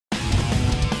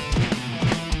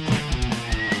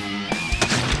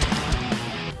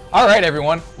All right,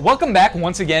 everyone. Welcome back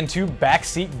once again to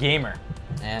Backseat Gamer.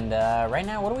 And right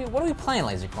now, what are we playing,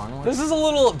 Lasercorn? This is a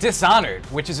little Dishonored,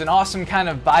 which is an awesome kind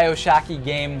of Bioshocky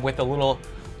game with a little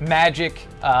magic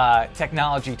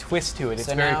technology twist to it.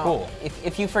 It's very cool.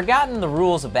 If you've forgotten the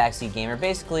rules of Backseat Gamer,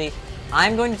 basically,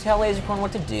 I'm going to tell Lasercorn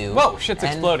what to do. Whoa, shit's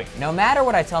exploding. No matter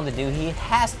what I tell him to do, he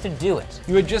has to do it.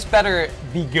 You would just better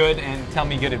be good and tell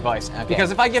me good advice. Okay. Because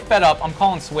if I get fed up, I'm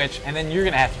calling Switch, and then you're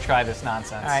gonna have to try this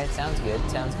nonsense. All right, sounds good,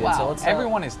 sounds good. Wow, so let's,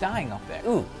 everyone is dying up there.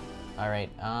 Ooh, all right,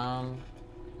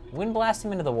 wind blast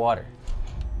him into the water.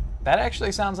 That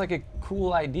actually sounds like a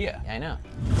cool idea. Yeah, I know.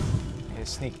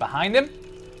 Just sneak behind him.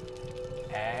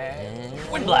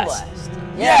 And wind blast.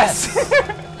 Yes!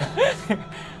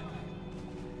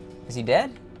 Is he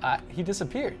dead? He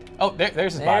disappeared. Oh, there's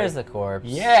his body. There's the corpse.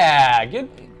 Yeah, good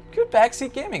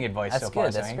Backseat Gaming advice so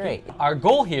far. That's great. Our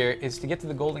goal here is to get to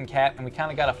the Golden Cat, and we kind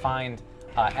of got to find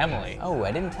Emily. Oh,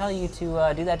 I didn't tell you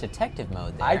to do that detective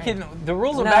mode there. The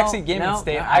rules of Backseat Gaming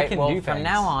state I can do things. From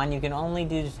now on, you can only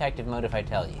do detective mode if I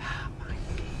tell you.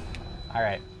 All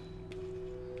right.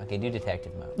 Okay, do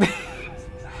detective mode.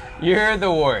 You're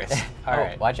the worst. All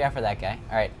right. Watch out for that guy.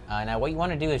 All right, now what you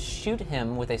want to do is shoot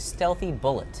him with a stealthy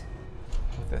bullet.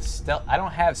 I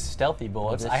don't have stealthy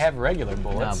bullets. I have regular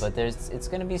bullets. No, but it's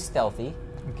going to be stealthy.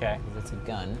 Okay. Because it's a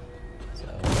gun. So,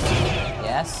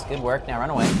 yes, good work. Now run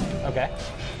away. Okay.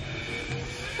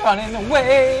 Running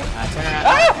away. Turn around.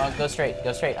 Ah! Oh, go straight.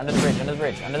 Under the bridge. Under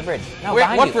the bridge. No, wait,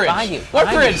 behind what you. Bridge? Behind you.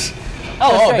 What bridge?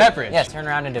 Oh, that bridge. Yes, turn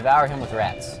around and devour him with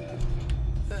rats.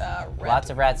 Lots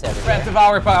of rats everywhere. Rat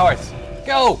devour powers.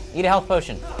 Go. Eat a health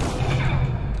potion.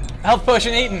 Health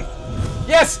potion eaten.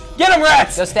 Yes! Get him,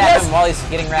 rats! Go stab him while he's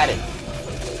getting ratted.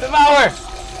 Devour!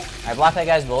 Alright, block that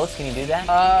guy's bullets. Can you do that?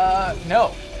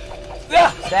 No.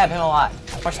 Stab him a lot.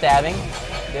 More stabbing.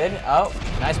 Good. Oh,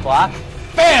 nice block.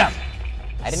 Bam!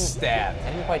 I didn't stab. I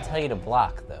didn't quite tell you to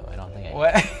block, though. I don't think I...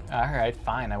 What? Alright,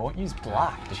 fine. I won't use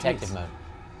block. Detective mode.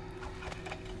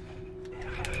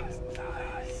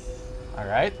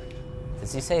 Alright.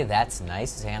 Does he say that's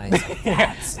nice? His hand is like,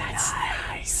 that's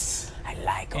nice. I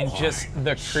like in just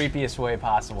the creepiest way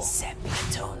possible.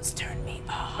 Semitones turn me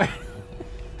on.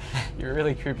 You're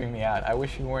really creeping me out. I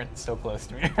wish you weren't so close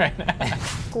to me right now.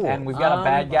 Cool. And we've got a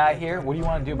bad guy here. What do you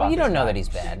want to do about this? You don't know that he's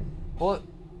bad. Well,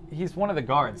 he's one of the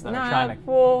guards that are trying to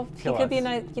kill he could be a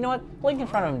nice... You know what? Blink in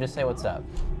front of him. Just say what's up.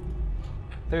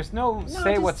 There's no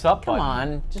say what's up button. Come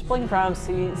on. Just blink in front of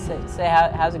him. Say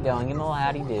how's it going. Give him a little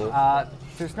how do you do.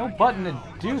 There's no button to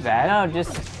do that. No,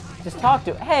 just talk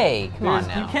to. Hey, come on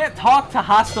now. You can't talk to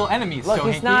hostile enemies. Look,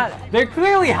 he's not. They're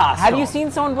clearly hostile. Have you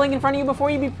seen someone blink in front of you before?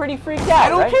 You'd be pretty freaked out. I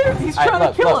don't care. He's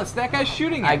trying to kill us. That guy's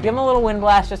shooting at me. Give him a little wind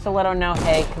blast just to let him know.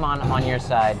 Hey, come on, I'm on your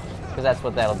side, because that's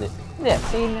what that'll do. Yeah.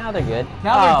 See, now they're good.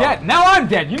 Now they're dead. Now I'm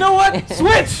dead. You know what?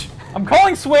 Switch. I'm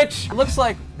calling Switch. It looks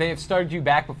like they have started you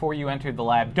back before you entered the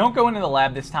lab. Don't go into the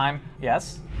lab this time.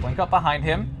 Yes. Blink up behind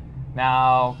him.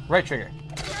 Now, right trigger.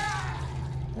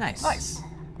 Nice. Nice.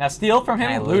 Now steal from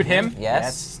him, loot him.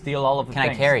 Yes. Steal all of the things.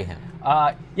 Can I carry him?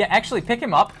 Yeah, actually pick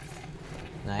him up.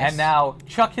 Nice. And now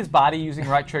chuck his body using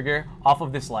right trigger off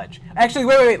of this ledge. Actually,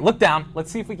 wait, look down.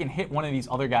 Let's see if we can hit one of these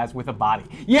other guys with a body.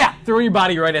 Yeah, throw your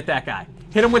body right at that guy.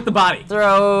 Hit him with the body.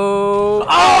 Throw.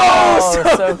 Oh,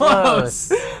 so close.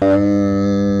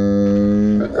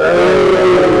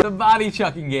 The body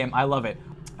chucking game, I love it.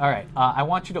 All right, I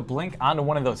want you to blink onto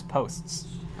one of those posts.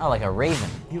 Oh, like a raven.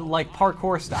 You like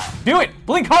parkour style. Do it!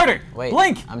 Blink harder! Wait,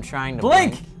 blink! I'm trying to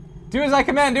blink. Do as I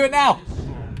command, do it now!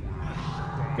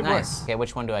 Good nice. work. Okay,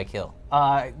 which one do I kill?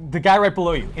 The guy right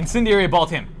below you. Incendiary bolt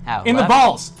him. How? In the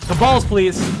balls! The balls,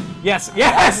 please. Yes,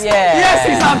 yes! Yeah. Yes,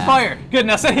 he's on fire! Good,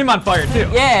 now set him on fire too.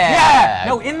 Yeah! Yeah!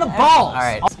 No, in the balls!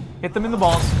 Alright. Hit them in the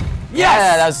balls. Yes!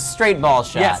 Yeah, that was a straight ball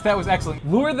shot. Yes, that was excellent.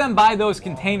 Lure them by those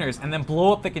containers and then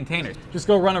blow up the containers. Just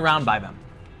go run around by them.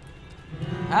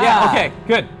 Yeah, okay,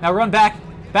 good. Now run back.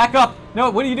 Back up. No,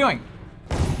 what are you doing?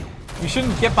 You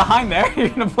shouldn't get behind there. You're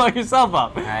gonna blow yourself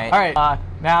up. Alright. Alright,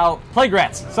 now, plague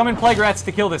rats. Summon plague rats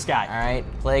to kill this guy. Alright,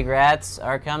 plague rats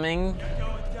are coming.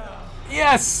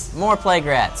 Yes! More plague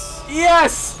rats.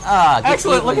 Yes!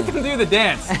 Excellent, look at them do the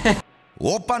dance.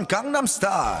 Oppan Gangnam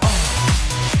Style.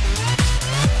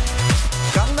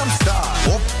 Gangnam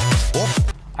Style.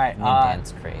 Alright,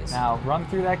 dance craze. Now run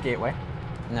through that gateway.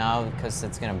 No, because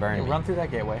it's gonna burn me. Run through that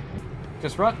gateway.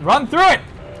 Just run through it!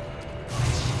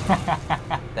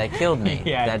 That killed me.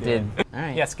 Yeah, that did. All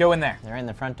right. Yes, go in there. They're in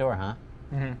the front door, huh?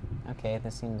 Mm-hmm. Okay,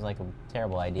 this seems like a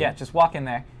terrible idea. Yeah, just walk in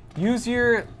there. Use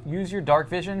your dark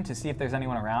vision to see if there's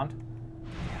anyone around.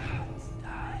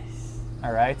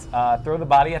 All right. Throw the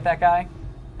body at that guy,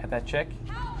 at that chick.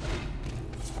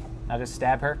 Now just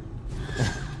stab her.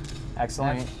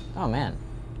 Excellent. Alright. Oh, man.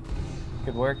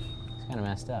 Good work. It's kind of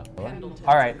messed up.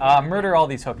 All right, murder all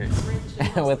these hookers.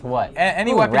 With what?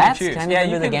 Any Ooh, weapon rats? you choose. Can I Yeah,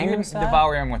 do you the can Gangnam Style?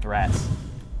 devour them with rats.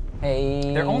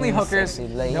 Hey, They're only hookers.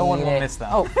 sexy No one will lady. miss them.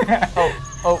 Pop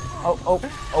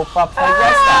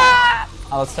like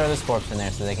Oh, let's throw this corpse in there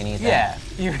so they can eat Yeah,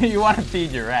 that. you want to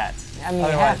feed your rats. I mean, you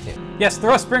Otherwise- have to. Yes,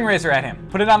 throw a spring razor at him.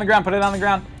 Put it on the ground, put it on the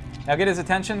ground. Now get his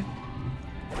attention.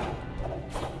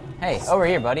 Hey, over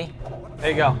here, buddy. There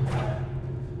you go.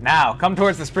 Now, come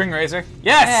towards the spring razor.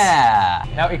 Yes!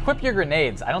 Yeah! Now equip your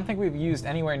grenades. I don't think we've used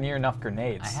anywhere near enough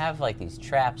grenades. I have like these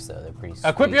traps though, they're pretty sweet.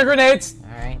 Equip your grenades!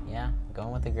 Alright, yeah.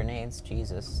 Going with the grenades.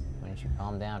 Jesus. Why don't you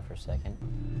calm down for a second?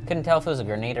 Couldn't tell if it was a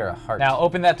grenade or a heart. Now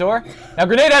open that door. Now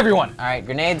grenade everyone! Alright,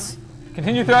 grenades.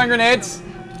 Continue throwing grenades.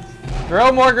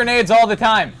 Throw more grenades all the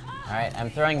time. Alright, I'm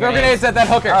throwing Throw grenades at that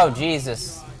hooker. Oh,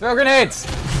 Jesus. Throw grenades.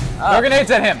 Oh. Throw grenades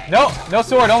at him. No, no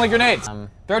sword, only grenades.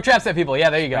 Throw traps at people.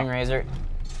 Yeah, there you Spring go. razor.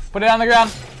 Put it on the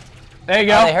ground. There you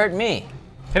go. Oh, they hurt me.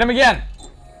 Hit him again.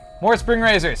 More spring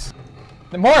razors.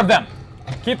 More of them.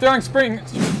 Keep throwing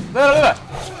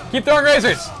Keep throwing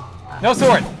razors. No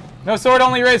sword. No sword,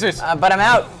 only razors. But I'm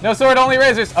out. No sword, only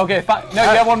razors. Okay, fine. No,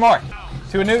 you have one more.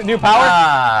 To a new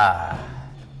power.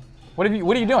 What are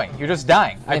you doing? You're just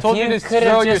dying. I told you to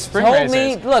throw your spring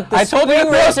razors. Look, I told you to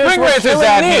throw spring razors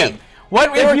at him.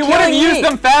 What if you would have used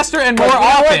them faster and more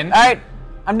often? All right,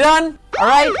 I'm done. All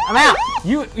right, I'm out.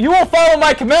 You will follow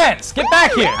my commands. Get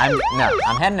back here. I'm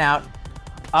heading out.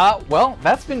 Well,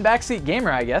 that's been Backseat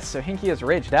Gamer, I guess. So Hinky has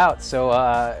raged out. So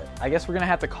I guess we're gonna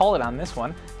have to call it on this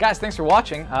one. Guys, thanks for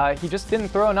watching. He just didn't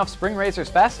throw enough spring razors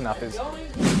fast enough. The only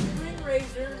spring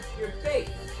razor, your face.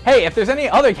 Hey, if there's any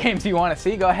other games you want to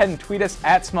see, go ahead and tweet us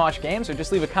at Smosh Games or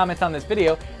just leave a comment on this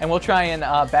video and we'll try and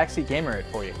Backseat Gamer it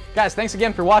for you. Guys, thanks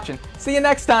again for watching. See you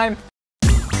next time.